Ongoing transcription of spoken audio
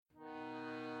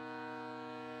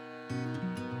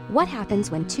What happens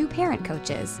when two parent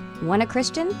coaches, one a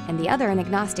Christian and the other an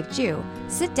agnostic Jew,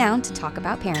 sit down to talk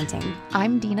about parenting?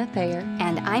 I'm Dina Thayer.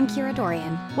 And I'm Kira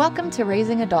Dorian. Welcome to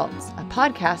Raising Adults, a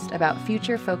podcast about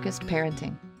future-focused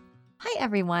parenting. Hi,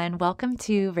 everyone. Welcome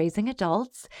to Raising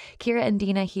Adults. Kira and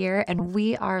Dina here, and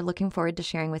we are looking forward to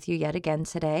sharing with you yet again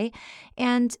today.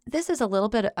 And this is a little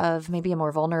bit of maybe a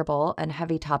more vulnerable and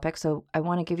heavy topic, so I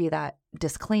want to give you that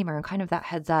disclaimer and kind of that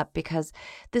heads up because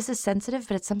this is sensitive,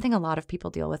 but it's something a lot of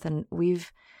people deal with, and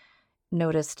we've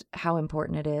noticed how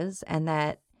important it is and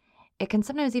that it can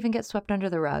sometimes even get swept under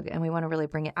the rug, and we want to really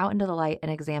bring it out into the light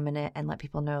and examine it and let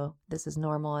people know this is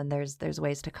normal and there's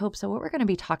ways to cope. So what we're going to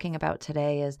be talking about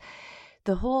today is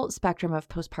the whole spectrum of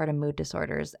postpartum mood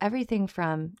disorders, everything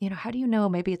from, how do you know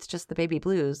maybe it's just the baby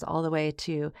blues all the way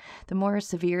to the more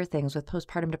severe things with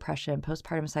postpartum depression,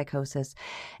 postpartum psychosis.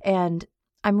 And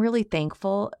I'm really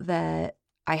thankful that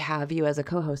I have you as a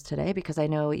co-host today because I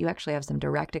know you actually have some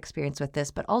direct experience with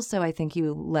this, but also I think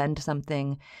you lend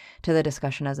something to the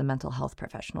discussion as a mental health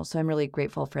professional. So I'm really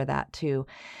grateful for that too.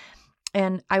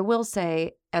 And I will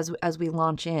say, as we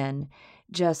launch in,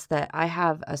 just that I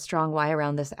have a strong why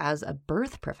around this as a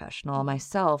birth professional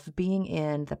myself, being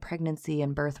in the pregnancy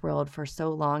and birth world for so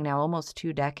long now, almost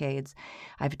 2 decades.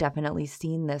 I've definitely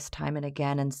seen this time and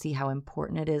again and see how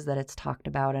important it is that it's talked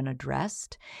about and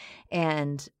addressed.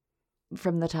 And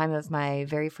from the time of my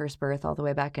very first birth all the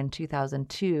way back in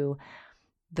 2002,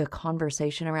 the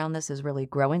conversation around this is really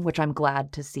growing, which I'm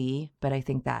glad to see, but I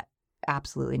think that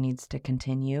absolutely needs to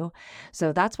continue.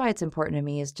 So that's why it's important to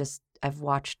me is just I've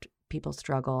watched people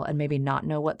struggle and maybe not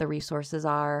know what the resources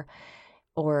are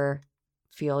or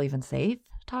feel even safe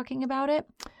talking about it.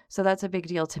 So that's a big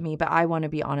deal to me, but I want to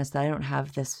be honest that I don't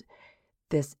have this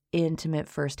intimate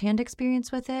firsthand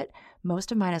experience with it.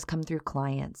 Most of mine has come through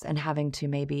clients and having to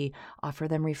maybe offer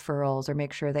them referrals or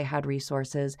make sure they had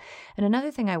resources. And another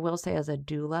thing I will say as a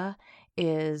doula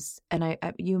is, and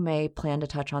you may plan to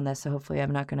touch on this, so hopefully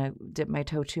I'm not going to dip my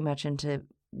toe too much into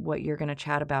what you're going to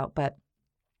chat about, but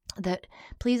that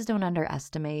please don't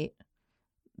underestimate,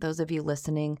 those of you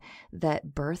listening,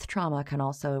 that birth trauma can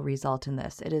also result in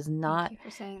this. It is not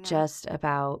just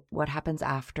about what happens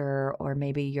after or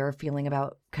maybe your feeling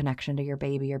about connection to your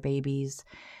baby or babies,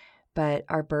 but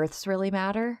our births really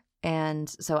matter. And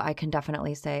so I can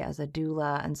definitely say as a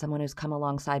doula and someone who's come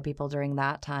alongside people during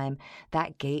that time,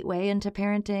 that gateway into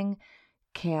parenting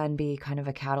can be kind of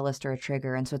a catalyst or a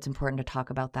trigger. And so it's important to talk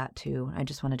about that too. I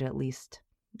just wanted to at least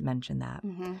mention that.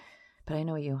 Mm-hmm. But I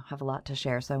know you have a lot to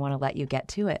share, so I want to let you get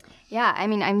to it. Yeah, I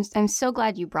mean, I'm so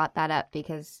glad you brought that up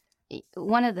because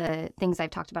one of the things I've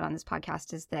talked about on this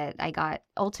podcast is that I got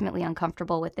ultimately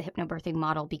uncomfortable with the hypnobirthing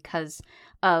model because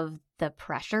of the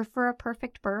pressure for a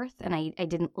perfect birth. And I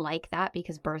didn't like that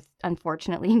because birth,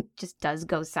 unfortunately, just does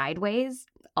go sideways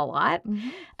a lot.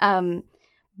 Mm-hmm.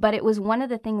 But it was one of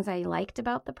the things I liked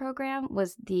about the program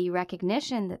was the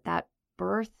recognition that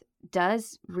birth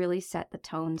does really set the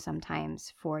tone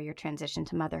sometimes for your transition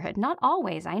to motherhood. Not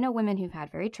always. I know women who've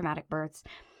had very traumatic births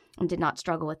and did not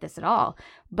struggle with this at all,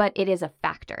 but it is a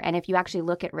factor. And if you actually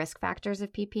look at risk factors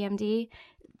of PPMD,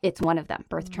 it's one of them.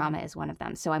 Birth trauma is one of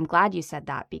them. So I'm glad you said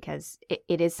that because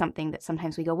it is something that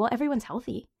sometimes we go, well, everyone's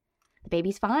healthy. The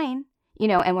baby's fine,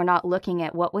 and we're not looking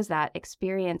at what was that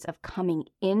experience of coming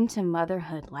into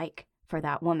motherhood like for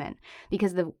that woman.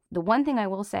 Because the one thing I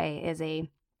will say is a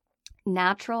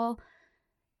natural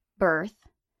birth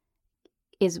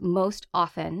is most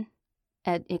often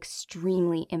an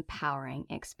extremely empowering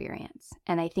experience.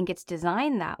 And I think it's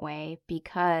designed that way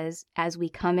because as we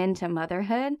come into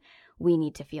motherhood, we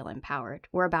need to feel empowered.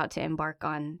 We're about to embark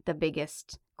on the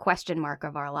biggest question mark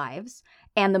of our lives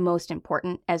and the most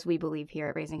important, as we believe here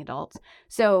at Raising Adults.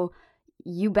 So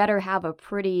you better have a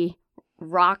pretty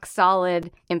rock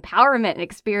solid empowerment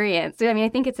experience. I mean, I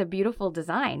think it's a beautiful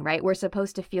design, right? We're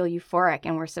supposed to feel euphoric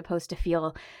and we're supposed to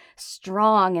feel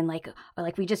strong and like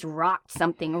we just rocked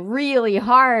something really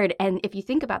hard. And if you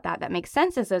think about that, that makes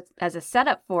sense as a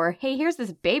setup for, hey, here's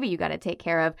this baby you got to take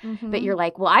care of. Mm-hmm. But you're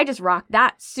like, well, I just rocked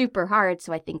that super hard,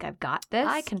 so I think I've got this.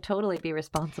 I can totally be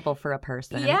responsible for a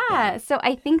person. Yeah. So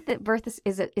I think that birth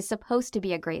is supposed to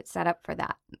be a great setup for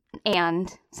that.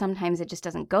 And sometimes it just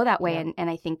doesn't go that way. Yeah. And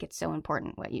I think it's so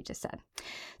important what you just said.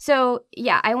 So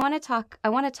yeah, I want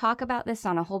to talk about this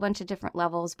on a whole bunch of different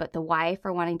levels, but the why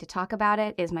for wanting to talk about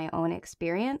it is my own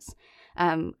experience.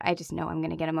 I just know I'm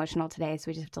going to get emotional today, so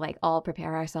we just have to all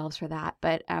prepare ourselves for that.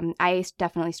 But I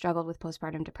definitely struggled with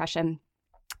postpartum depression,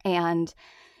 and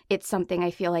it's something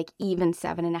I feel like even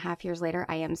 7.5 years later,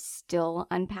 I am still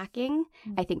unpacking.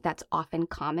 I think that's often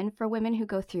common for women who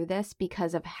go through this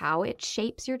because of how it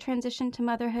shapes your transition to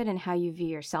motherhood and how you view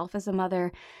yourself as a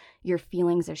mother. your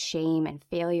feelings of shame and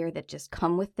failure that just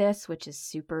come with this, which is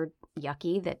super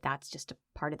yucky, that's just a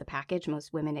part of the package.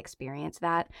 Most women experience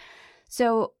that.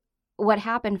 So what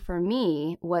happened for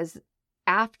me was,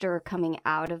 after coming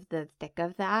out of the thick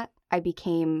of that, I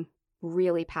became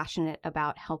really passionate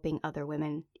about helping other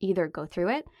women either go through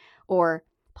it or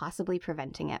possibly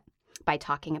preventing it by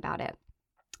talking about it.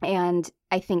 And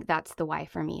I think that's the why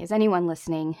for me, is anyone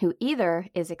listening who either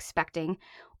is expecting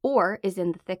or is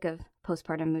in the thick of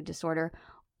postpartum mood disorder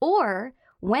or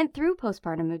went through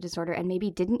postpartum mood disorder and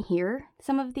maybe didn't hear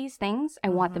some of these things, I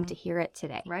want them to hear it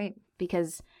today. Right.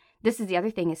 Because this is the other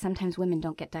thing, is sometimes women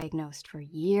don't get diagnosed for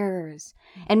years.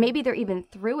 And maybe they're even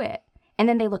through it. And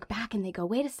then they look back and they go,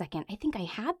 wait a second, I think I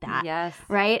had that. Yes.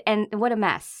 Right? And what a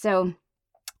mess.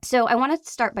 So I want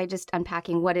to start by just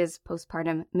unpacking what is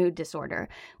postpartum mood disorder.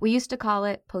 We used to call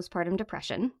it postpartum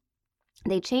depression.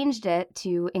 They changed it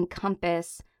to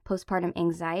encompass postpartum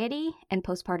anxiety and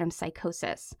postpartum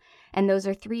psychosis. And those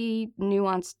are three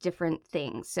nuanced different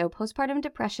things. So postpartum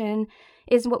depression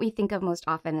is what we think of most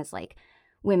often as like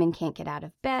women can't get out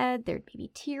of bed, they're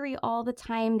maybe teary all the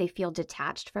time, they feel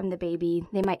detached from the baby,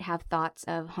 they might have thoughts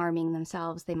of harming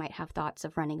themselves, they might have thoughts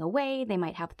of running away, they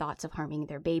might have thoughts of harming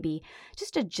their baby,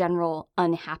 just a general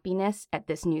unhappiness at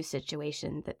this new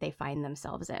situation that they find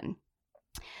themselves in.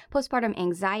 Postpartum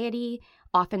anxiety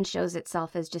often shows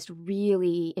itself as just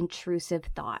really intrusive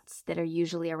thoughts that are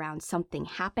usually around something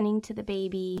happening to the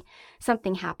baby,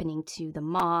 something happening to the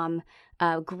mom.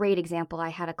 A great example, I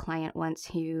had a client once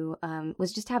who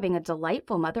was just having a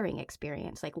delightful mothering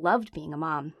experience, like loved being a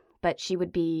mom, but she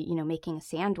would be, making a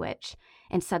sandwich,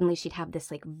 and suddenly she'd have this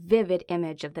like vivid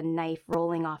image of the knife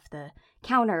rolling off the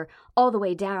counter all the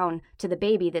way down to the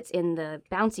baby that's in the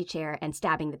bouncy chair and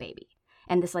stabbing the baby.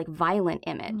 And this like violent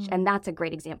image. And that's a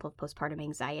great example of postpartum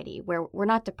anxiety, where we're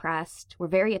not depressed. We're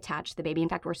very attached to the baby. In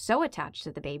fact, we're so attached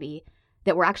to the baby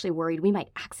that we're actually worried we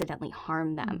might accidentally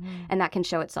harm them. And that can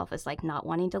show itself as like not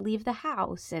wanting to leave the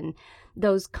house and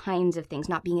those kinds of things,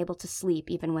 not being able to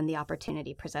sleep even when the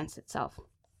opportunity presents itself.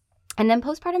 And then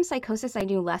postpartum psychosis I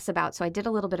knew less about. So I did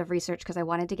a little bit of research because I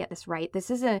wanted to get this right.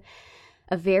 This is a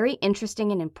very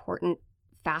interesting and important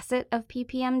facet of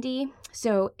PPMD.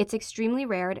 So it's extremely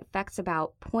rare. It affects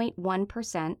about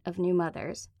 0.1% of new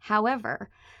mothers. However,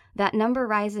 that number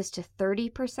rises to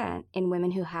 30% in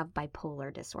women who have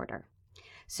bipolar disorder.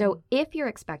 So if you're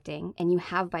expecting and you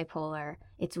have bipolar,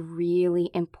 it's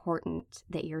really important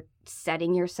that you're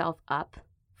setting yourself up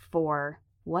for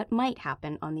what might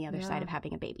happen on the other side of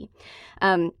having a baby.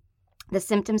 The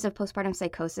symptoms of postpartum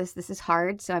psychosis, this is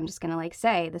hard, so I'm just going to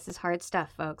say this is hard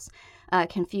stuff, folks.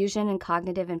 Confusion and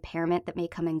cognitive impairment that may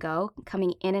come and go,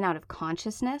 coming in and out of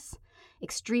consciousness,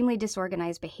 extremely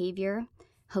disorganized behavior,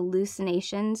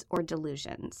 hallucinations or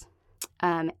delusions.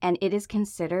 And it is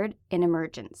considered an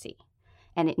emergency,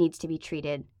 and it needs to be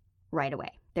treated right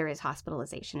away. There is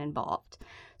hospitalization involved.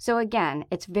 So again,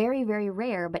 it's very, very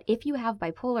rare, but if you have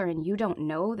bipolar and you don't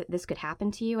know that this could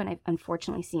happen to you, and I've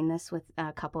unfortunately seen this with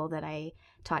a couple that I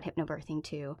taught hypnobirthing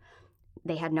to,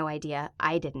 they had no idea,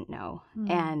 I didn't know,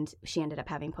 and she ended up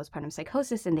having postpartum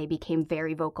psychosis, and they became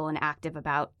very vocal and active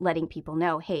about letting people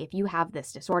know, hey, if you have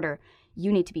this disorder,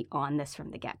 you need to be on this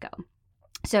from the get-go.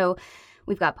 So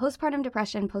we've got postpartum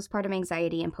depression, postpartum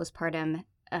anxiety, and postpartum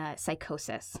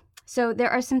psychosis. So there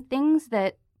are some things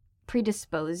that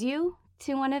predispose you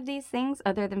to one of these things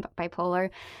other than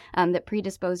bipolar that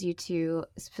predispose you to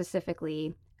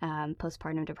specifically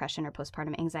postpartum depression or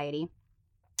postpartum anxiety.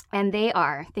 And they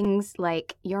are things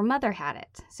like your mother had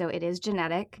it. So it is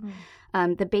genetic.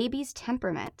 The baby's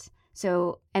temperament.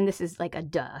 So, and this is like a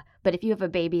duh, but if you have a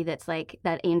baby that's like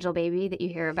that angel baby that you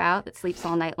hear about that sleeps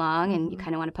all night long and you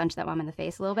kind of want to punch that mom in the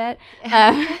face a little bit,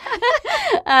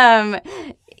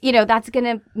 that's going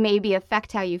to maybe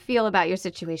affect how you feel about your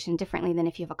situation differently than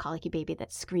if you have a colicky baby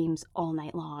that screams all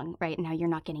night long, right? Now you're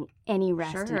not getting any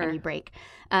rest and any break.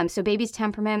 So baby's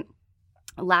temperament,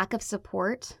 lack of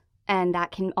support. And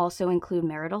that can also include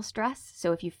marital stress.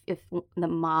 So if the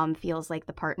mom feels like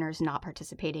the partner's not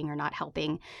participating or not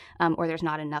helping, or there's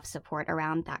not enough support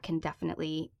around, that can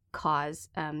definitely cause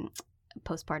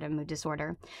postpartum mood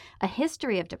disorder. A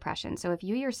history of depression. So if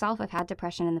you yourself have had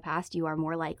depression in the past, you are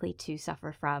more likely to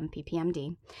suffer from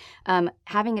PPMD.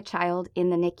 Having a child in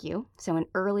the NICU, so an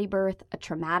early birth, a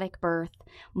traumatic birth,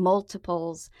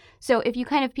 multiples. So if you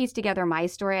kind of piece together my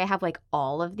story, I have like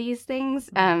all of these things.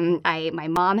 My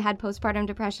mom had postpartum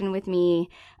depression with me.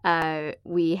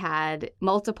 We had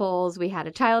multiples. We had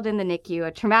a child in the NICU,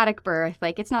 a traumatic birth.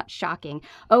 Like, it's not shocking.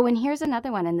 Oh, and here's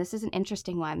another one, and this is an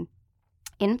interesting one.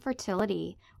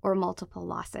 Infertility or multiple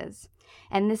losses.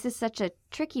 And this is such a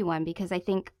tricky one because I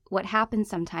think what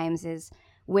happens sometimes is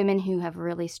women who have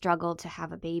really struggled to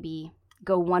have a baby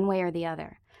go one way or the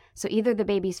other. So either the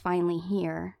baby's finally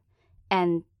here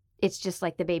and it's just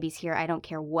like, the baby's here, I don't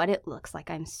care what it looks like,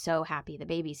 I'm so happy the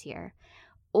baby's here.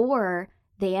 Or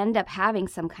they end up having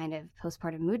some kind of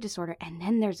postpartum mood disorder, and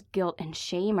then there's guilt and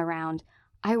shame around,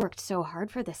 I worked so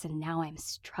hard for this and now I'm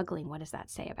struggling. What does that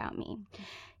say about me?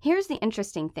 Here's the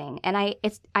interesting thing. And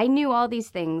I knew all these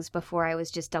things before I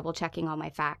was just double checking all my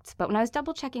facts. But when I was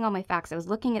double checking all my facts, I was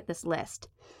looking at this list.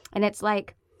 And it's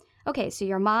like, okay, so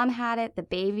your mom had it. The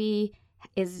baby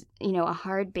is, a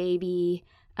hard baby.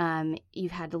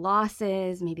 You've had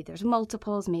losses. Maybe there's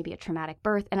multiples, maybe a traumatic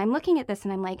birth. And I'm looking at this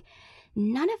and I'm like,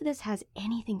 none of this has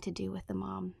anything to do with the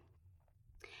mom.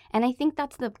 And I think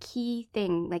that's the key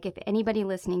thing. Like, if anybody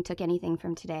listening took anything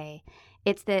from today,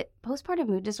 it's that postpartum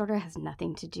mood disorder has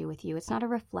nothing to do with you. It's not a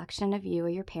reflection of you or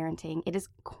your parenting. It is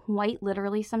quite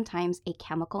literally sometimes a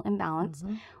chemical imbalance.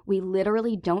 Mm-hmm. We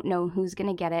literally don't know who's going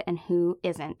to get it and who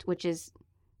isn't, which is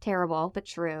terrible, but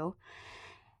true.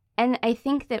 And I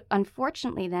think that,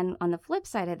 unfortunately, then on the flip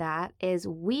side of that is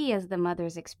we as the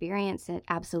mothers experience it,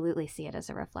 absolutely see it as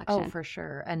a reflection. Oh, for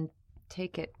sure. And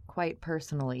take it quite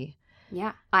personally.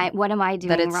 Yeah. What am I doing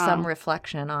wrong? That it's wrong? Some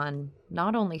reflection on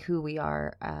not only who we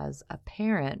are as a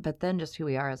parent, but then just who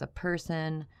we are as a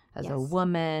person, as a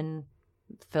woman,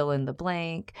 fill in the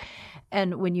blank.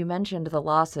 And when you mentioned the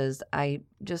losses, I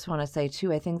just want to say,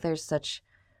 too, I think there's such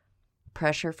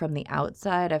pressure from the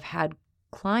outside. I've had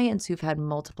clients who've had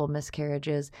multiple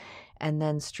miscarriages and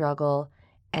then struggle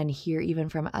and hear even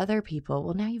from other people,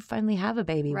 well, now you finally have a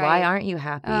baby. Right. Why aren't you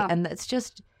happy? Oh. And it's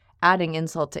just adding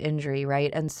insult to injury,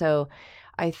 right? And so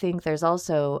I think there's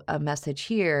also a message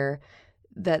here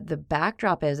that the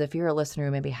backdrop is, if you're a listener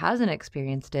who maybe hasn't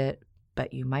experienced it,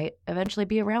 but you might eventually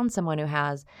be around someone who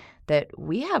has, that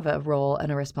we have a role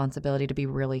and a responsibility to be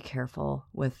really careful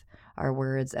with our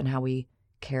words and how we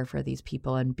care for these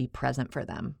people and be present for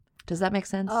them. Does that make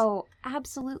sense? Oh,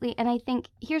 absolutely. And I think,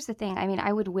 here's the thing. I mean,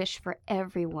 I would wish for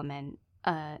every woman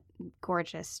a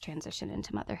gorgeous transition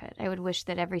into motherhood. I would wish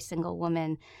that every single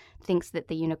woman thinks that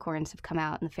the unicorns have come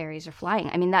out and the fairies are flying.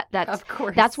 I mean, that's of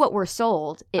course. That's what we're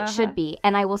sold. It should be.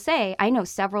 And I will say, I know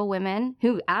several women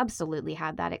who absolutely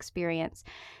had that experience.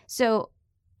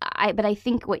 But I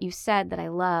think what you said that I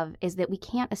love is that we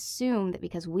can't assume that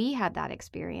because we had that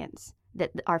experience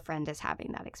that our friend is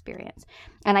having that experience.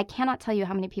 And I cannot tell you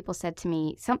how many people said to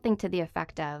me something to the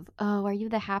effect of, oh, are you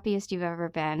the happiest you've ever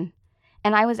been?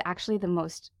 And I was actually the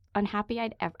most unhappy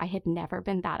I had never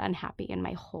been that unhappy in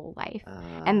my whole life.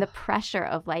 And the pressure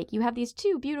of, like, you have these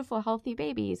two beautiful, healthy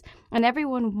babies and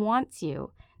everyone wants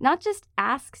you, not just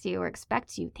asks you or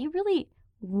expects you. They really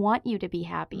want you to be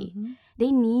happy. Mm-hmm.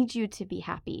 They need you to be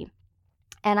happy.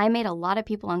 And I made a lot of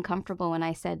people uncomfortable when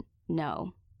I said,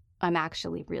 no, I'm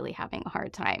actually really having a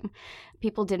hard time.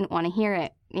 People didn't want to hear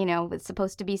it. It's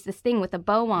supposed to be this thing with a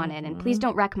bow on it, and please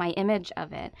don't wreck my image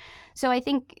of it. So I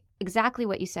think exactly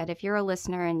what you said. If you're a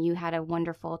listener and you had a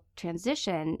wonderful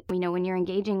transition, when you're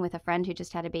engaging with a friend who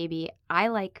just had a baby, I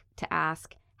like to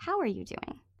ask, how are you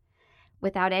doing?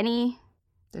 Without anything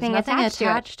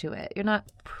attached to it. You're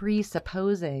not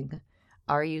presupposing,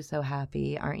 are you so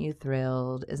happy? Aren't you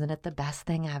thrilled? Isn't it the best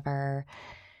thing ever?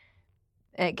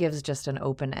 It gives just an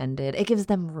open-ended, it gives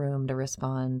them room to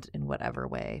respond in whatever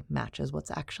way matches what's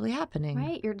actually happening.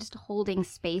 Right. You're just holding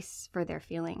space for their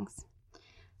feelings.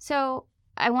 So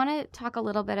I want to talk a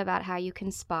little bit about how you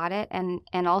can spot it. And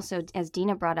also, as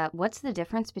Dina brought up, what's the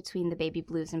difference between the baby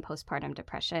blues and postpartum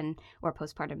depression or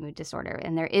postpartum mood disorder?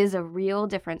 And there is a real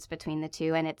difference between the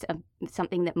two. And it's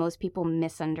something that most people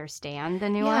misunderstand, the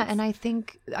nuance. Yeah, and I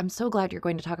think I'm so glad you're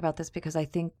going to talk about this because I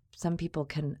think some people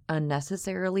can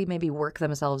unnecessarily maybe work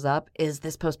themselves up. Is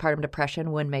this postpartum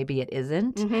depression when maybe it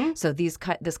isn't? Mm-hmm. So this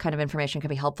kind of information can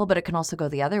be helpful, but it can also go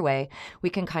the other way. We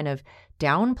can kind of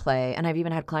downplay, and I've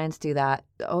even had clients do that.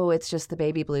 Oh, it's just the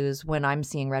baby blues, when I'm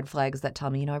seeing red flags that tell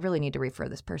me, I really need to refer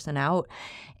this person out.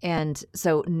 And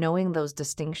so knowing those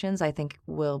distinctions, I think,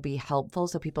 will be helpful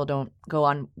so people don't go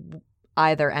on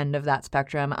either end of that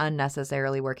spectrum,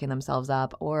 unnecessarily working themselves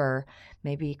up or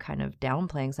maybe kind of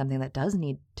downplaying something that does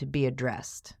need to be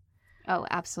addressed. Oh,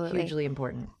 absolutely. Hugely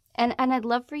important. And I'd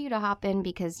love for you to hop in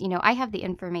because, I have the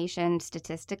information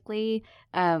statistically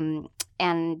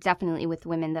and definitely with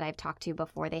women that I've talked to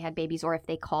before they had babies or if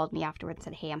they called me afterwards and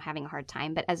said, hey, I'm having a hard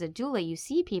time. But as a doula, you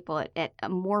see people at a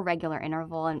more regular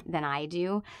interval than I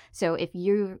do. So if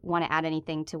you want to add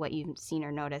anything to what you've seen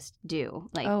or noticed, do.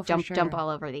 Jump all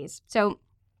over these. So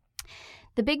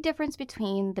the big difference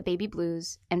between the baby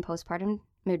blues and postpartum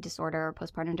mood disorder or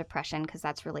postpartum depression, because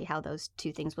that's really how those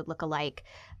two things would look alike,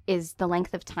 is the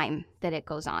length of time that it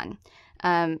goes on.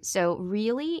 So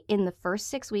really, in the first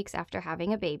 6 weeks after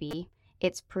having a baby,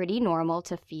 it's pretty normal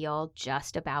to feel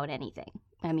just about anything.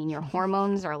 I mean, your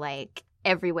hormones are like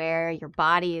everywhere. Your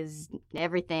body is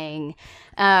everything.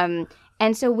 And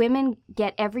so women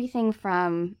get everything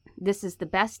from, this is the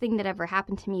best thing that ever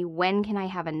happened to me. When can I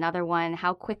have another one?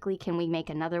 How quickly can we make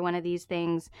another one of these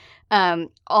things?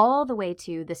 All the way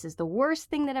to, this is the worst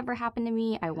thing that ever happened to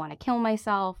me. I want to kill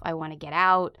myself. I want to get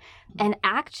out. And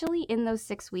actually, in those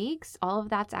 6 weeks, all of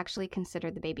that's actually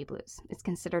considered the baby blues. It's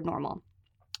considered normal.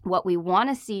 What we want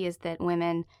to see is that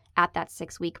women at that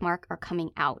 6-week mark are coming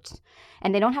out.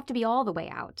 And they don't have to be all the way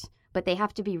out, but they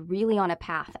have to be really on a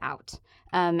path out.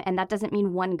 And that doesn't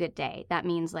mean one good day. That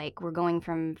means like we're going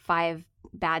from 5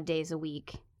 bad days a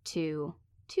week to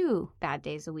 2 bad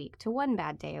days a week to 1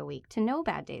 bad day a week to no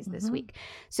bad days this week.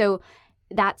 So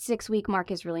that 6-week mark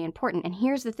is really important. And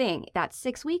here's the thing, that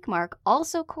 6-week mark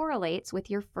also correlates with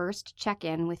your first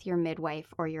check-in with your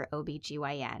midwife or your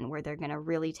OBGYN, where they're going to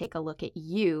really take a look at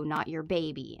you, not your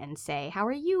baby, and say, how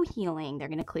are you healing? They're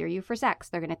going to clear you for sex.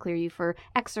 They're going to clear you for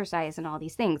exercise and all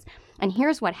these things. And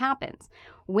here's what happens.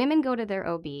 Women go to their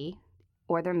OB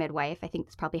or their midwife. I think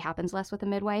this probably happens less with a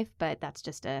midwife, but that's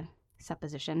just a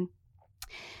supposition.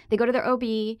 They go to their OB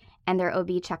and their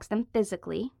OB checks them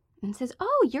physically and says,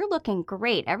 oh, you're looking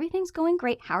great. Everything's going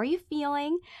great. How are you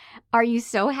feeling? Are you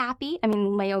so happy? I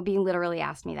mean, my OB literally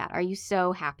asked me that. Are you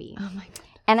so happy? Oh my goodness.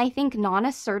 And I think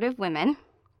non-assertive women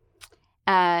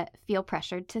feel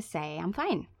pressured to say, I'm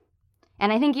fine.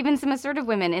 And I think even some assertive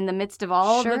women, in the midst of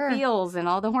all the feels and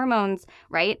all the hormones,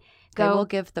 right? They will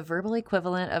give the verbal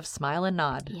equivalent of smile and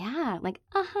nod. Yeah, like,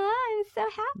 I'm so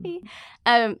happy.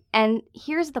 And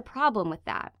here's the problem with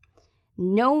that.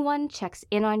 No one checks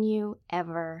in on you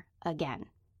ever again.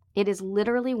 It is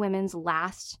literally women's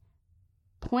last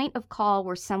point of call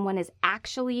where someone is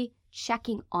actually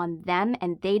checking on them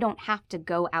and they don't have to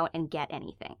go out and get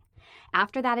anything.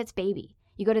 After that, it's baby.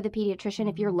 You go to the pediatrician.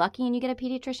 If you're lucky and you get a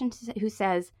pediatrician who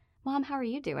says, Mom, how are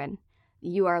you doing?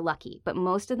 You are lucky. But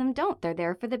most of them don't. They're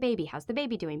there for the baby. How's the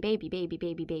baby doing? Baby, baby,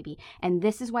 baby, baby. And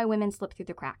this is why women slip through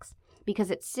the cracks.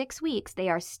 Because at 6 weeks, they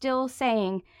are still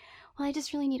saying, well, I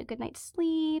just really need a good night's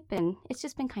sleep, and it's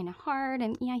just been kind of hard,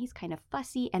 and yeah, he's kind of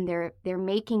fussy, and they're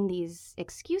making these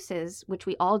excuses, which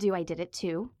we all do. I did it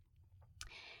too.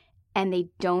 And they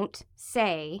don't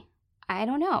say, I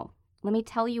don't know. Let me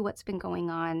tell you what's been going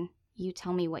on. You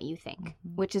tell me what you think,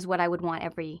 which is what I would want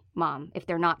every mom, if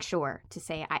they're not sure, to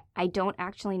say, I don't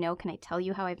actually know. Can I tell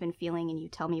you how I've been feeling, and you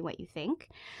tell me what you think?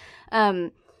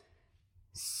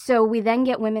 So we then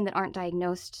get women that aren't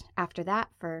diagnosed after that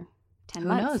for 10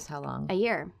 months. Who knows how long? A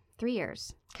year, 3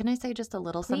 years. Can I say just a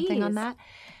little Please. something on that?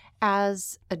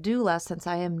 As a doula, since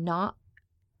I am not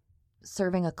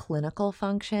serving a clinical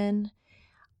function,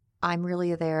 I'm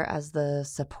really there as the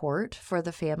support for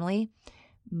the family.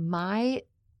 My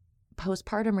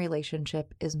postpartum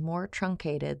relationship is more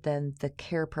truncated than the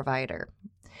care provider.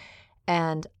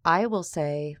 And I will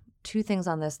say 2 things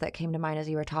on this that came to mind as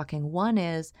you were talking. One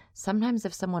is, sometimes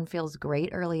if someone feels great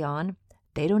early on,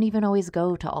 they don't even always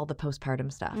go to all the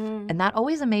postpartum stuff. And that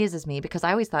always amazes me, because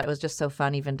I always thought it was just so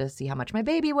fun even to see how much my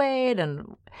baby weighed.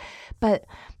 But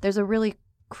there's a really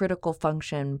critical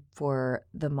function for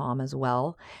the mom as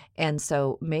well. And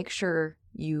so make sure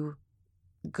you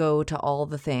go to all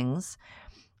the things.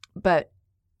 But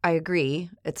I agree,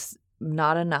 it's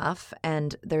not enough.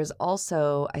 And there's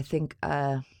also, I think,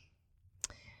 a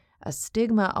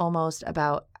stigma almost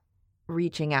about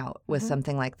reaching out with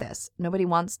something like this. Nobody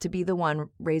wants to be the one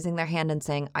raising their hand and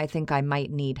saying, I think I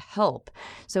might need help.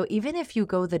 So even if you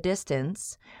go the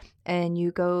distance and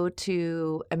you go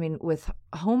to, I mean, with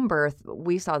home birth,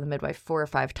 we saw the midwife 4 or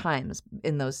 5 times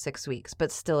in those 6 weeks,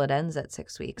 but still it ends at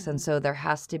 6 weeks. And so there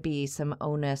has to be some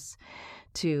onus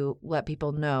to let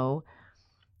people know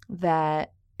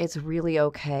that it's really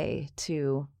okay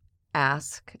to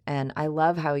ask. And I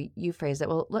love how you phrase it.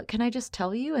 Well, look, can I just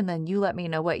tell you? And then you let me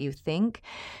know what you think.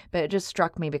 But it just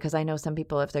struck me, because I know some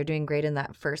people, if they're doing great in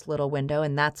that first little window,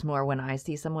 and that's more when I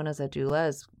see someone as a doula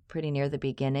is pretty near the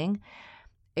beginning,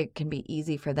 it can be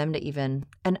easy for them to even,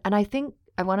 and I think,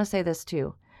 I want to say this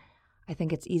too. I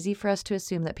think it's easy for us to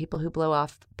assume that people who blow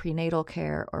off prenatal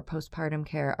care or postpartum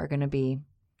care are going to be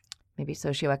maybe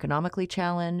socioeconomically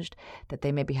challenged, that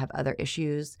they maybe have other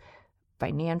issues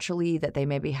financially, that they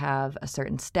maybe have a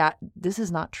certain stat. This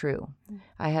is not true.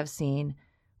 I have seen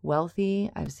wealthy,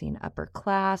 I've seen upper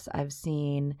class, I've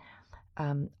seen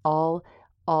all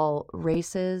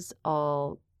races,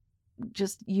 all,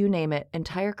 just you name it,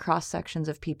 entire cross sections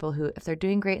of people who, if they're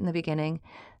doing great in the beginning,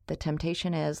 the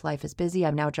temptation is life is busy.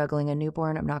 I'm now juggling a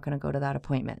newborn. I'm not going to go to that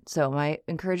appointment. So my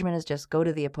encouragement is just go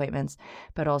to the appointments,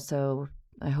 but also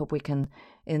I hope we can,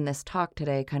 in this talk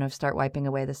today, kind of start wiping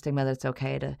away the stigma that it's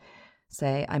okay to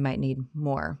say, I might need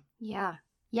more. Yeah.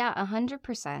 Yeah,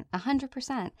 100%.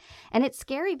 100%. And it's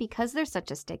scary because there's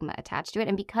such a stigma attached to it.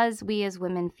 And because we as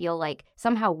women feel like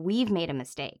somehow we've made a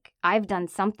mistake. I've done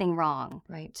something wrong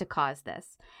to cause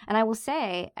this. And I will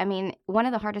say, I mean, one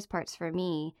of the hardest parts for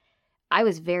me, I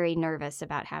was very nervous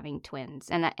about having twins.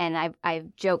 And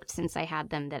I've joked since I had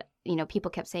them that, you know,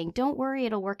 people kept saying, don't worry,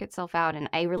 it'll work itself out. And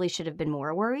I really should have been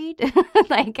more worried.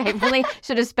 Like, I really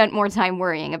should have spent more time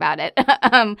worrying about it.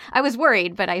 I was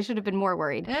worried, but I should have been more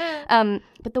worried.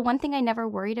 But the one thing I never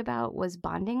worried about was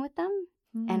bonding with them.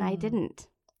 And I didn't.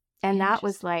 And that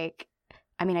was like,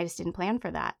 I mean, I just didn't plan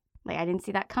for that. Like, I didn't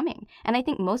see that coming. And I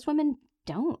think most women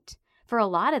don't. For a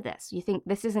lot of this, you think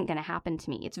this isn't going to happen to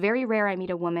me. It's very rare I meet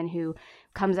a woman who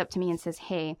comes up to me and says,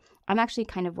 hey, I'm actually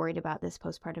kind of worried about this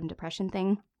postpartum depression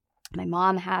thing. My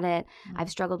mom had it. I've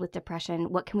struggled with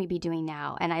depression. What can we be doing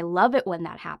now? And I love it when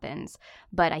that happens,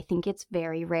 but I think it's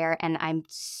very rare, and I'm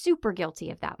super guilty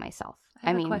of that myself.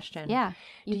 I mean, a question. Yeah.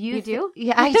 You do?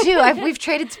 Yeah, I do. We've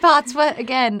traded spots. What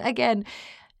again?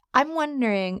 I'm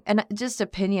wondering, and just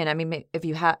opinion. I mean, if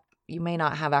you may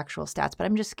not have actual stats, but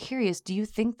I'm just curious, do you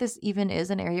think this even is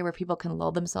an area where people can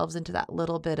lull themselves into that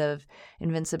little bit of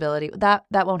invincibility? That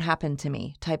won't happen to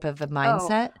me type of a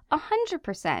mindset?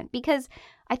 100%. Because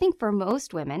I think for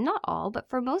most women, not all, but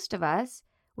for most of us,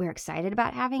 we're excited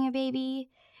about having a baby.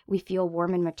 We feel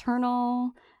warm and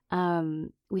maternal.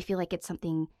 We feel like it's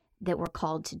something that we're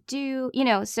called to do, you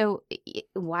know, so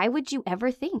why would you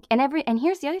ever think? And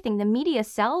here's the other thing, the media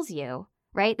sells you,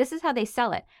 right? This is how they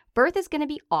sell it. Birth is going to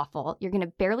be awful. You're going to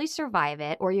barely survive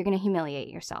it, or you're going to humiliate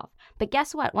yourself. But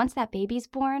guess what? Once that baby's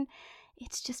born,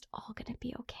 it's just all going to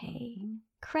be okay.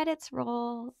 Credits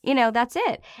roll. You know, that's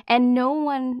it. And no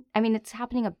one, I mean, it's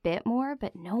happening a bit more,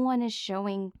 but no one is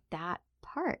showing that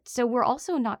part. So we're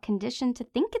also not conditioned to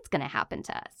think it's going to happen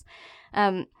to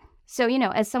us. So, you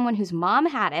know, as someone whose mom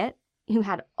had it, who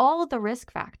had all the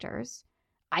risk factors,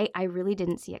 I really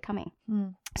didn't see it coming.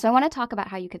 So I want to talk about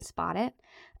how you could spot it,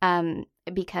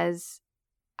 because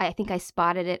I think I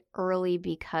spotted it early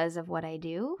because of what I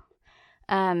do,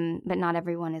 but not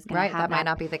everyone is going to have that. Right, that might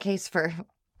not be the case for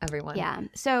everyone. Yeah,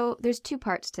 so there's two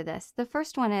parts to this. The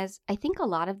first one is, I think a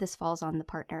lot of this falls on the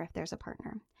partner if there's a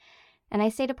partner. And I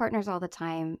say to partners all the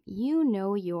time, you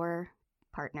know your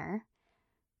partner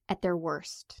at their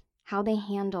worst, how they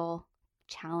handle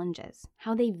challenges,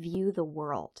 how they view the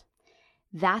world.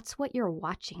 That's what you're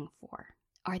watching for.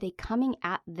 Are they coming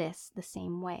at this the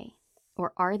same way,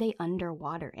 or are they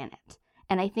underwater in it?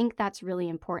 And I think that's really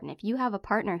important. If you have a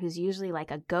partner who's usually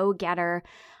like a go-getter,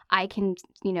 I can,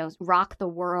 you know, rock the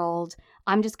world,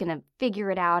 I'm just going to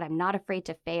figure it out, I'm not afraid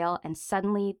to fail, and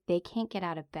suddenly they can't get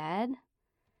out of bed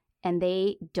and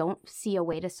they don't see a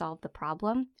way to solve the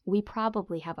problem, we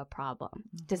probably have a problem.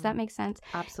 Does that make sense?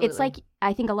 Absolutely. It's like,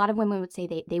 I think a lot of women would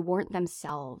say they weren't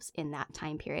themselves in that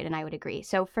time period, and I would agree.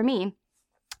 So for me,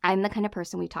 I'm the kind of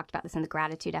person, we talked about this in the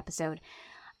gratitude episode,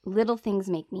 little things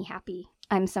make me happy.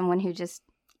 I'm someone who just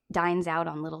dines out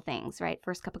on little things, right?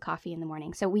 First cup of coffee in the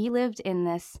morning. So we lived in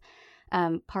this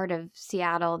part of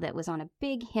Seattle that was on a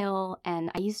big hill,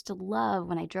 and I used to love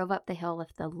when I drove up the hill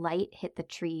if the light hit the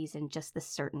trees in just this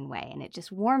certain way, and it just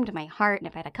warmed my heart. And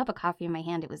if I had a cup of coffee in my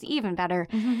hand, it was even better.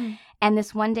 And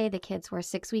this one day, the kids were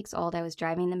 6 weeks old. I was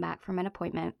driving them back from an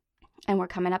appointment, and we're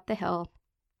coming up the hill,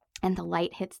 and the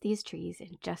light hits these trees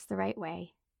in just the right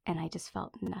way, and I just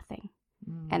felt nothing.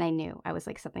 And I knew, I was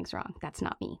like, something's wrong. That's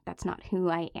not me. That's not who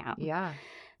I am. Yeah.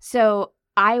 So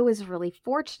I was really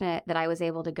fortunate that I was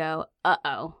able to go,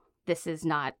 this is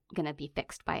not going to be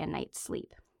fixed by a night's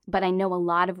sleep. But I know a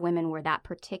lot of women where that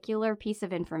particular piece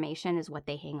of information is what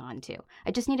they hang on to. I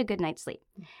just need a good night's sleep.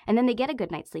 And then they get a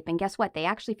good night's sleep. And guess what? They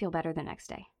actually feel better the next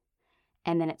day.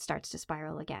 And then it starts to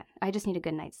spiral again. I just need a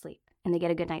good night's sleep. And they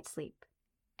get a good night's sleep.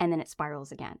 And then it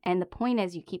spirals again. And the point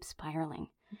is, you keep spiraling.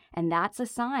 And that's a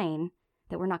sign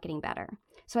that we're not getting better.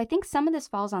 So I think some of this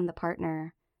falls on the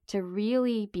partner to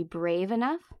really be brave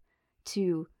enough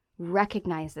to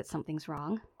recognize that something's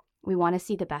wrong. We want to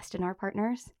see the best in our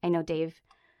partners. I know Dave,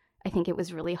 I think it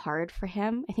was really hard for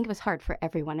him. I think it was hard for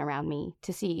everyone around me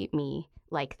to see me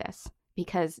like this,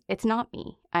 because it's not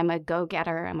me. I'm a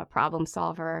go-getter. I'm a problem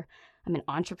solver. I'm an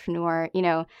entrepreneur, you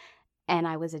know, and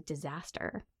I was a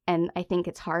disaster. And I think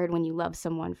it's hard when you love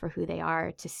someone for who they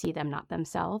are to see them not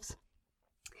themselves.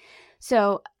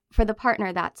 So for the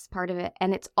partner, that's part of it.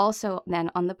 And it's also then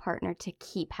on the partner to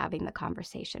keep having the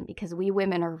conversation, because we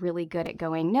women are really good at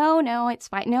going, no, it's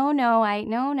fine.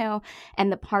 No.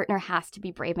 And the partner has to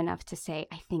be brave enough to say,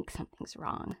 I think something's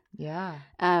wrong. Yeah.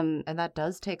 And that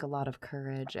does take a lot of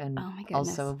courage and Oh my goodness.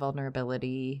 also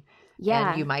vulnerability.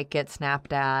 Yeah. And you might get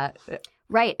snapped at.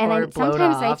 Right. And or blown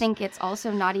sometimes off. I think it's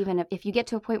also not even, if you get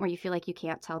to a point where you feel like you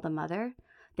can't tell the mother,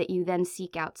 that you then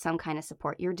seek out some kind of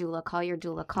support. Your doula, call your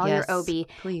Yes, OB,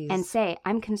 please. and say,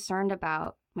 I'm concerned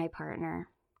about my partner.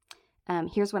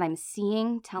 Here's what I'm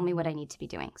seeing. Tell me what I need to be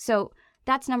doing. So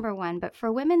that's number one. But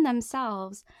for women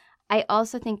themselves, I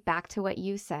also think back to what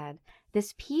you said,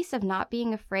 this piece of not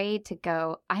being afraid to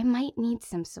go, I might need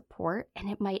some support and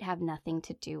it might have nothing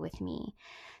to do with me.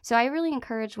 So I really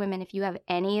encourage women, if you have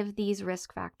any of these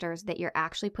risk factors, that you're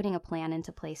actually putting a plan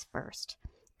into place first.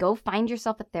 Go find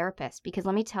yourself a therapist, because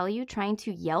let me tell you, trying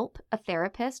to Yelp a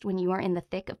therapist when you are in the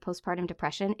thick of postpartum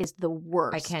depression is the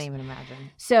worst. I can't even imagine.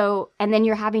 So, and then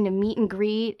you're having to meet and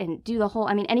greet and do the whole,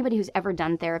 I mean, anybody who's ever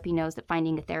done therapy knows that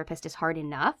finding a therapist is hard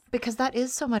enough. Because that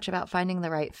is so much about finding the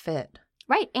right fit.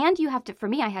 Right. And you have to, for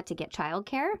me, I had to get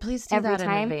childcare. Please do every that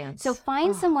time. in advance. So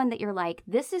find someone that you're like,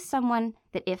 this is someone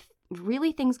that if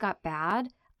really things got bad,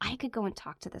 I could go and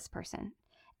talk to this person.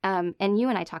 And you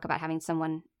and I talk about having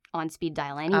someone on speed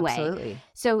dial anyway. Absolutely.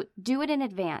 So do it in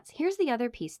advance. Here's the other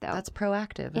piece, though. That's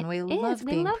proactive, and we love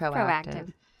We being love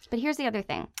proactive. But here's the other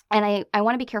thing, and I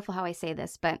want to be careful how I say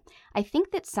this, but I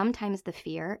think that sometimes the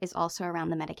fear is also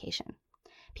around the medication.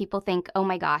 People think, oh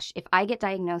my gosh, if I get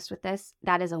diagnosed with this,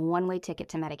 that is a one-way ticket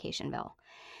to Medicationville.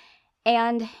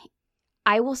 And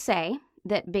I will say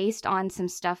that based on some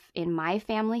stuff in my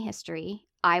family history,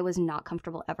 I was not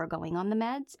comfortable ever going on the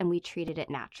meds, and we treated it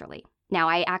naturally. Now,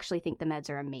 I actually think the meds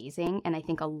are amazing, and I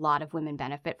think a lot of women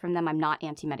benefit from them. I'm not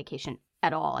anti-medication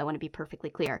at all. I want to be perfectly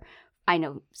clear. I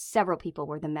know several people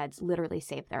where the meds literally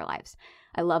saved their lives.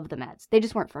 I love the meds. They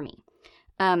just weren't for me.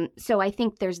 So I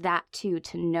think there's that, too,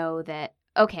 to know that,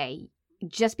 okay,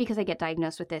 just because I get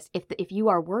diagnosed with this, if you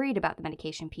are worried about the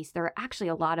medication piece, there are actually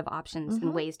a lot of options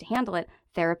and ways to handle it.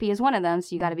 Therapy is one of them,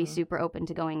 so you got to be super open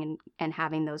to going and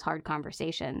having those hard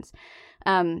conversations.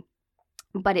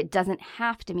 But it doesn't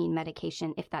have to mean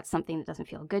medication if that's something that doesn't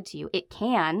feel good to you. It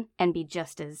can and be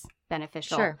just as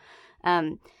beneficial. Sure.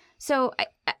 So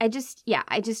I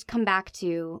just come back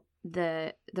to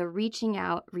the reaching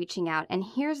out. And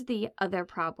here's the other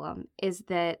problem is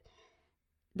that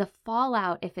the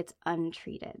fallout if it's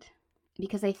untreated.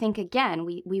 Because I think, again,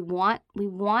 we want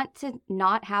to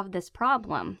not have this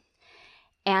problem.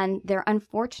 And there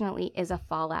unfortunately is a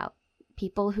fallout.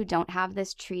 People who don't have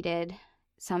this treated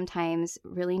sometimes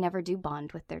really never do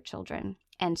bond with their children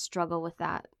and struggle with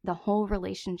that, the whole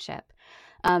relationship.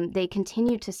 They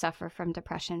continue to suffer from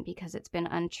depression because it's been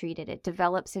untreated. It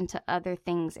develops into other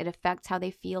things. It affects how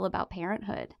they feel about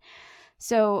parenthood.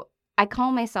 So I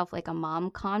call myself like a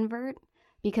mom convert,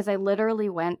 because I literally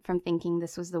went from thinking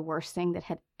this was the worst thing that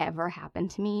had ever happened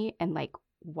to me and like,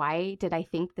 why did I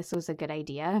think this was a good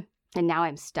idea? And now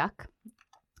I'm stuck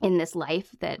in this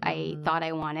life that I thought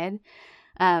I wanted.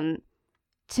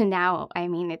 To now, I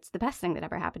mean, it's the best thing that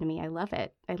ever happened to me. I love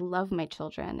it. I love my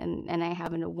children, and I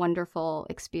have a wonderful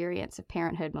experience of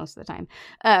parenthood most of the time.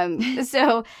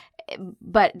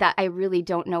 But that I really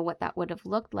don't know what that would have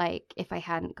looked like if I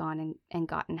hadn't gone and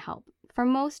gotten help. For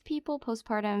most people,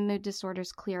 postpartum mood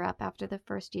disorders clear up after the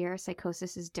first year.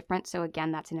 Psychosis is different. So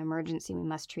again, that's an emergency. We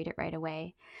must treat it right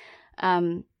away.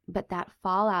 But that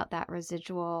fallout, that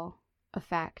residual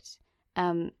effect,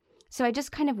 so I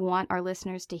just kind of want our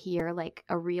listeners to hear like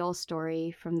a real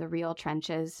story from the real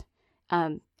trenches.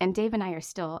 And Dave and I are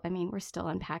still, we're still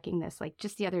unpacking this. Like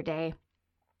just the other day,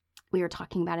 we were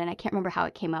talking about it, and I can't remember how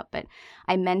it came up, but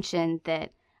I mentioned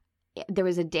that there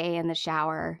was a day in the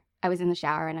shower. I was in the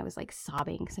shower and I was like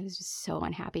sobbing because I was just so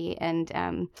unhappy. And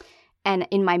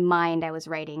in my mind, I was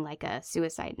writing like a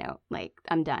suicide note, like,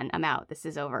 I'm done, I'm out, this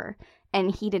is over. And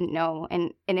he didn't know.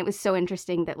 And it was so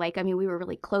interesting that we were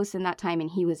really close in that time, and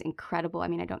he was incredible. I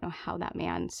don't know how that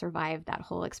man survived that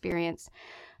whole experience,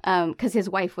 because his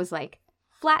wife was like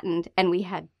flattened and we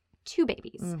had 2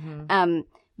 babies.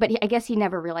 But I guess he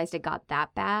never realized it got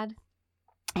that bad.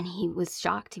 And he was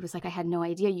shocked. He was like, I had no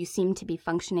idea. You seem to be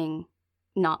functioning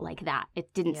not like that.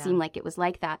 It didn't seem like it was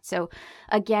like that. So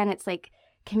again, it's like,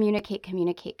 communicate,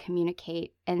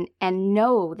 and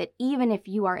know that even if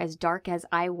you are as dark as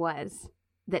I was,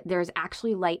 that there's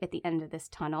actually light at the end of this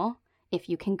tunnel if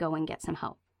you can go and get some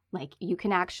help. Like, you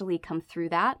can actually come through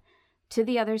that to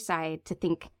the other side to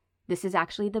think, this is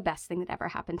actually the best thing that ever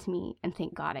happened to me, and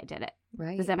thank God I did it.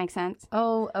 Right. Does that make sense?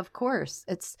 Oh, of course.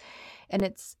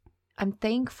 I'm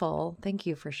thankful. Thank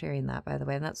you for sharing that, by the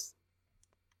way. And that's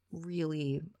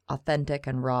really authentic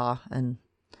and raw and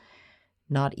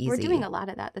not easy. We're doing a lot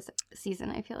of that this season,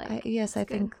 I feel like. I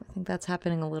think that's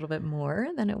happening a little bit more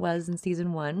than it was in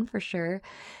season 1 for sure.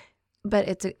 But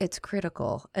it's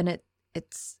critical, and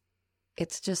it's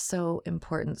just so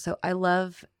important. So I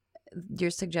love your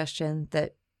suggestion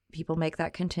that people make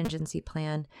that contingency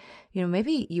plan.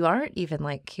 Maybe you aren't even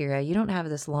like Kira. You don't have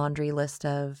this laundry list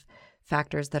of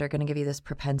factors that are going to give you this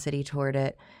propensity toward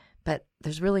it, but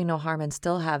there's really no harm in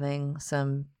still having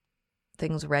some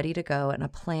things ready to go and a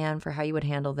plan for how you would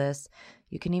handle this.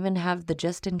 You can even have the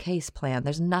just in case plan.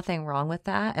 There's nothing wrong with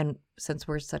that. And since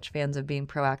we're such fans of being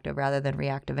proactive rather than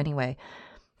reactive anyway,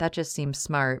 that just seems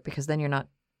smart, because then you're not,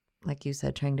 like you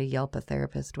said, trying to Yelp a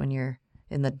therapist when you're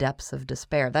in the depths of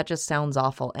despair. That just sounds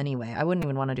awful anyway. I wouldn't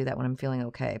even want to do that when I'm feeling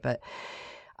okay. But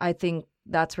I think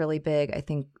that's really big. I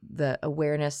think the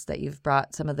awareness that you've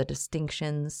brought, some of the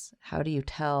distinctions, how do you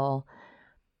tell,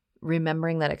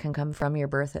 remembering that it can come from your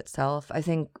birth itself. I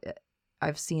think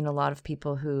I've seen a lot of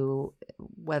people who,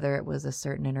 whether it was a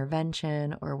certain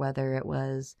intervention or whether it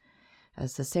was a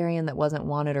cesarean that wasn't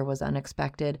wanted or was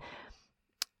unexpected,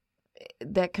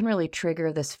 that can really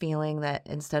trigger this feeling that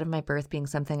instead of my birth being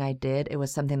something I did, it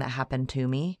was something that happened to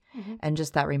me. Mm-hmm. And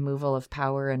just that removal of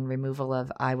power and removal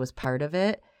of I was part of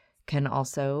it can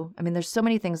also, there's so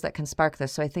many things that can spark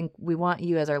this. So I think we want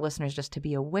you as our listeners just to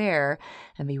be aware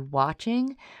and be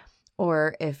watching.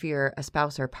 Or if you're a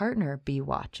spouse or partner, be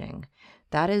watching.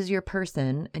 That is your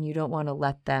person, and you don't want to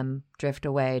let them drift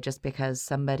away just because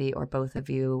somebody or both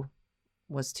of you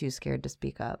was too scared to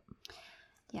speak up.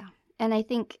 Yeah. And I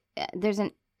think there's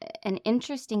an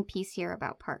interesting piece here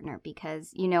about partner,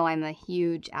 because, I'm a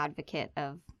huge advocate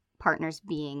of partners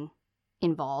being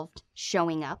involved,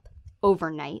 showing up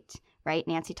overnight, right?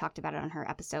 Nancy talked about it on her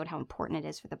episode, how important it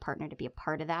is for the partner to be a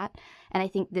part of that. And I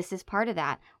think this is part of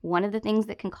that. One of the things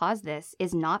that can cause this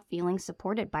is not feeling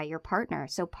supported by your partner.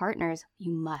 So partners,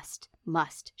 you must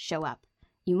show up.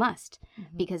 You must,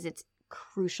 because it's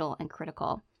crucial and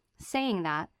critical. Saying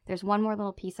that, there's one more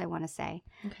little piece I want to say.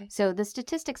 Okay. So the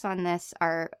statistics on this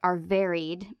are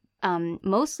varied,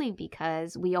 mostly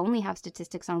because we only have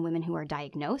statistics on women who are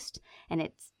diagnosed, and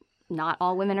it's not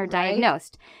all women are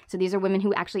diagnosed. Right. So these are women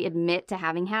who actually admit to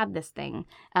having had this thing.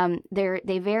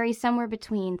 They vary somewhere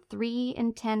between 3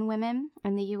 in 10 women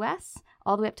in the U.S.,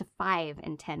 all the way up to 5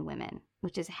 in 10 women,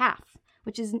 which is half,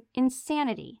 which is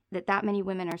insanity that many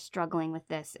women are struggling with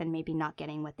this and maybe not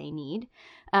getting what they need.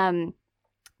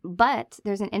 But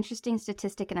there's an interesting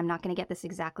statistic, and I'm not going to get this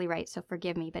exactly right, so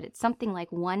forgive me, but it's something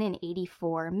like 1 in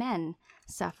 84 men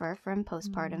suffer from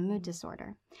postpartum mood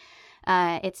disorder.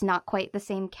 It's not quite the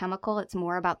same chemical. It's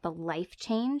more about the life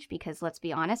change, because let's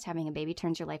be honest, having a baby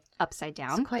turns your life upside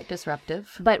down. It's quite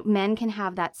disruptive. But men can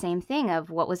have that same thing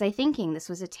of, what was I thinking? This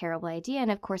was a terrible idea.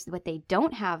 And of course, what they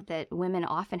don't have that women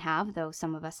often have, though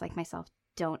some of us like myself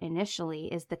don't initially,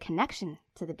 is the connection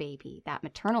to the baby, that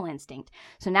maternal instinct.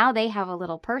 So now they have a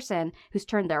little person who's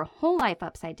turned their whole life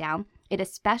upside down. It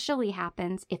especially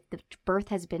happens if the birth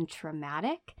has been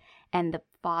traumatic and the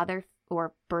father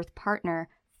or birth partner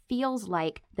feels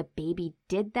like the baby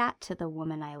did that to the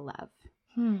woman I love.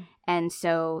 And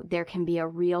so there can be a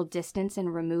real distance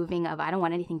and removing of, I don't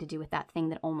want anything to do with that thing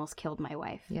that almost killed my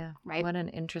wife. Yeah. Right? What an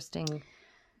interesting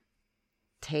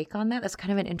take on that. That's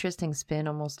kind of an interesting spin,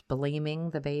 almost blaming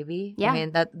the baby. Yeah.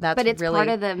 That's but it's really part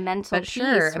of the mental piece,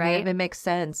 sure, right? It makes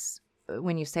sense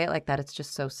when you say it like that. It's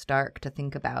just so stark to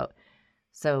think about.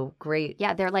 So great.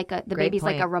 Yeah, they're like the baby's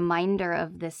point. Like a reminder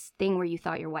of this thing where you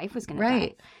thought your wife was going to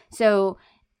die. So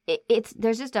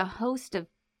there's just a host of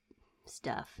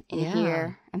stuff in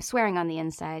here. I'm swearing on the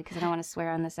inside because I don't want to swear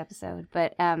on this episode,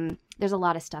 but there's a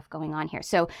lot of stuff going on here.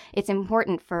 So it's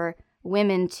important for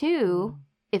women too,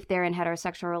 if they're in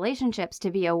heterosexual relationships,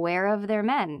 to be aware of their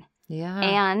men. Yeah.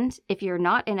 And if you're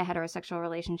not in a heterosexual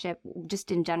relationship, just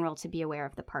in general, to be aware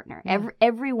of the partner. Yeah.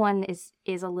 Everyone is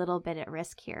a little bit at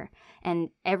risk here, and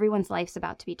everyone's life's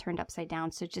about to be turned upside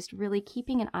down. So just really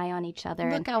keeping an eye on each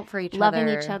other. Look out for each other. Loving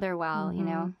each other well,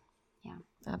 Yeah.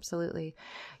 Absolutely.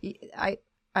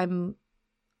 I'm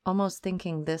almost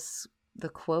thinking the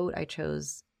quote I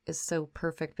chose is so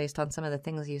perfect based on some of the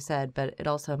things you said, but it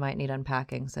also might need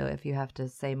unpacking. So if you have to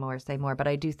say more, say more. But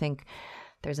I do think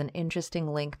there's an interesting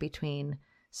link between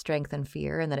strength and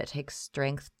fear, and that it takes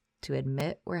strength to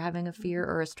admit we're having a fear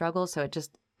or a struggle. So it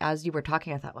just, as you were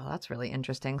talking, I thought, well, that's really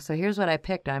interesting. So here's what I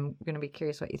picked. I'm going to be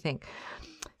curious what you think.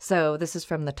 So this is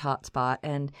from the Tot Spot,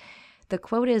 and the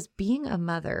quote is, being a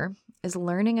mother is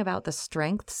learning about the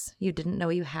strengths you didn't know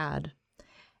you had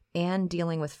and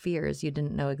dealing with fears you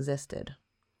didn't know existed.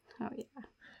 Oh, yeah.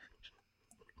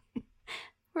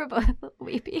 We're both a little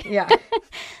weepy. Yeah.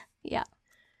 Yeah.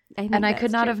 I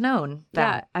could not have known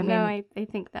that. Yeah. I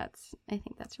think that's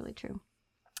really true.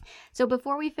 So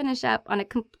before we finish up on a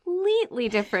completely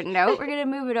different note, we're going to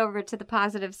move it over to the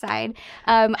positive side.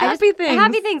 Happy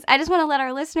things. I just want to let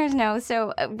our listeners know.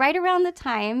 So right around the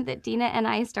time that Dina and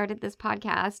I started this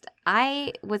podcast,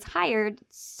 I was hired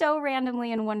so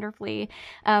randomly and wonderfully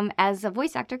as a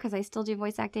voice actor, because I still do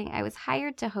voice acting. I was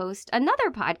hired to host another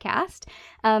podcast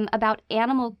about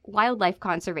wildlife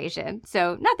conservation.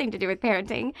 So nothing to do with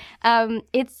parenting.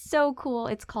 It's so cool.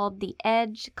 It's called the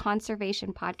Edge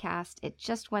Conservation Podcast. It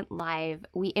just went live.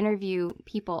 We interview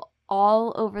people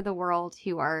all over the world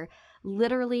who are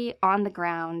literally on the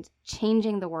ground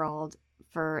changing the world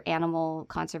for animal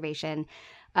conservation.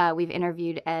 We've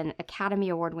interviewed an Academy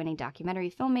Award-winning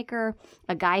documentary filmmaker,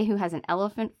 a guy who has an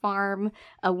elephant farm,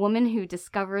 a woman who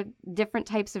discovered different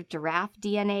types of giraffe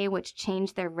DNA, which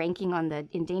changed their ranking on the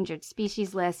endangered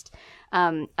species list,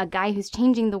 a guy who's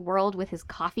changing the world with his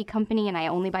coffee company, and I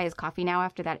only buy his coffee now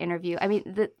after that interview. I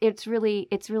mean, it's really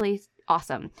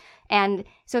awesome. And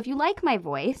so if you like my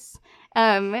voice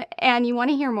and you want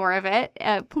to hear more of it,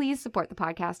 please support the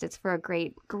podcast. It's for a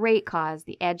great cause.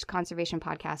 The Edge Conservation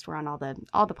Podcast. We're on all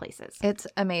the places. It's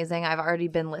amazing. I've already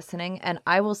been listening, and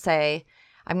I will say,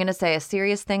 I'm going to say a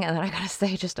serious thing, and then I got to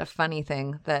say just a funny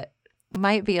thing that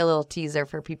might be a little teaser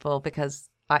for people because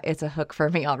it's a hook for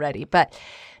me already. But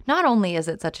not only is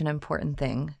it such an important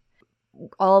thing,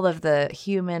 all of the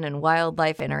human and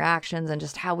wildlife interactions and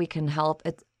just how we can help,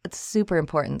 it's super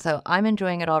important. So I'm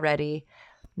enjoying it already.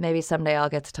 Maybe someday I'll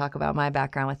get to talk about my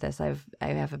background with this. I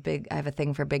have a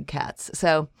thing for big cats.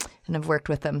 So, and I've worked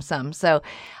with them some. So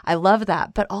I love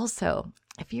that. But also,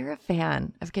 if you're a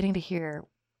fan of getting to hear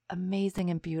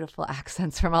amazing and beautiful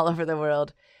accents from all over the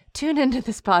world, tune into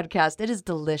this podcast. It is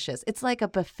delicious. It's like a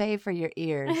buffet for your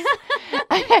ears.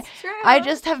 That's true. I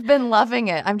just have been loving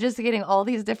it. I'm just getting all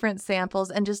these different samples,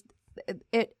 and just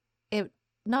it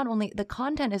not only the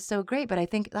content is so great, but I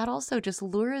think that also just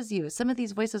lures you. Some of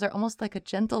these voices are almost like a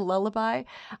gentle lullaby.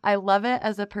 I love it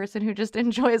as a person who just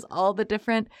enjoys all the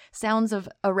different sounds of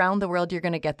around the world. You're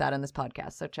going to get that in this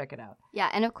podcast. So check it out. Yeah.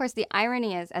 And of course, the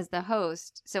irony is, as the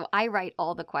host, so I write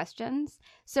all the questions.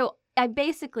 So I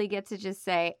basically get to just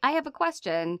say, I have a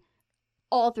question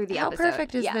all through the episode. How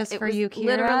perfect is this for you, Kira?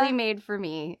 Literally made for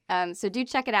me. So do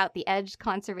check it out, the Edge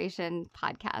Conservation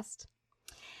Podcast.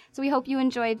 So we hope you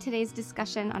enjoyed today's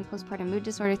discussion on postpartum mood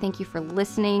disorder. Thank you for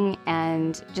listening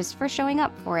and just for showing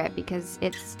up for it, because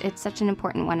it's such an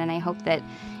important one. And I hope that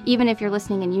even if you're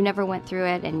listening and you never went through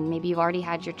it, and maybe you've already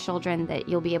had your children, that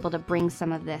you'll be able to bring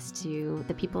some of this to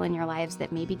the people in your lives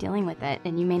that may be dealing with it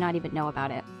and you may not even know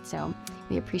about it. So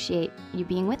we appreciate you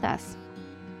being with us.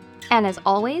 And as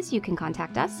always, you can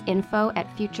contact us,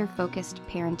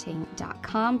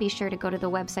 info@futurefocusedparenting.com. Be sure to go to the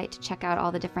website to check out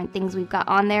all the different things we've got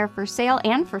on there for sale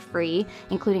and for free,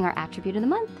 including our Attribute of the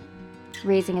Month.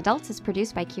 Raising Adults is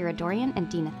produced by Kira Dorian and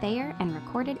Dina Thayer and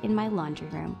recorded in my laundry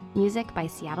room. Music by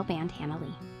Seattle band Hannah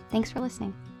Lee. Thanks for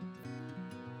listening.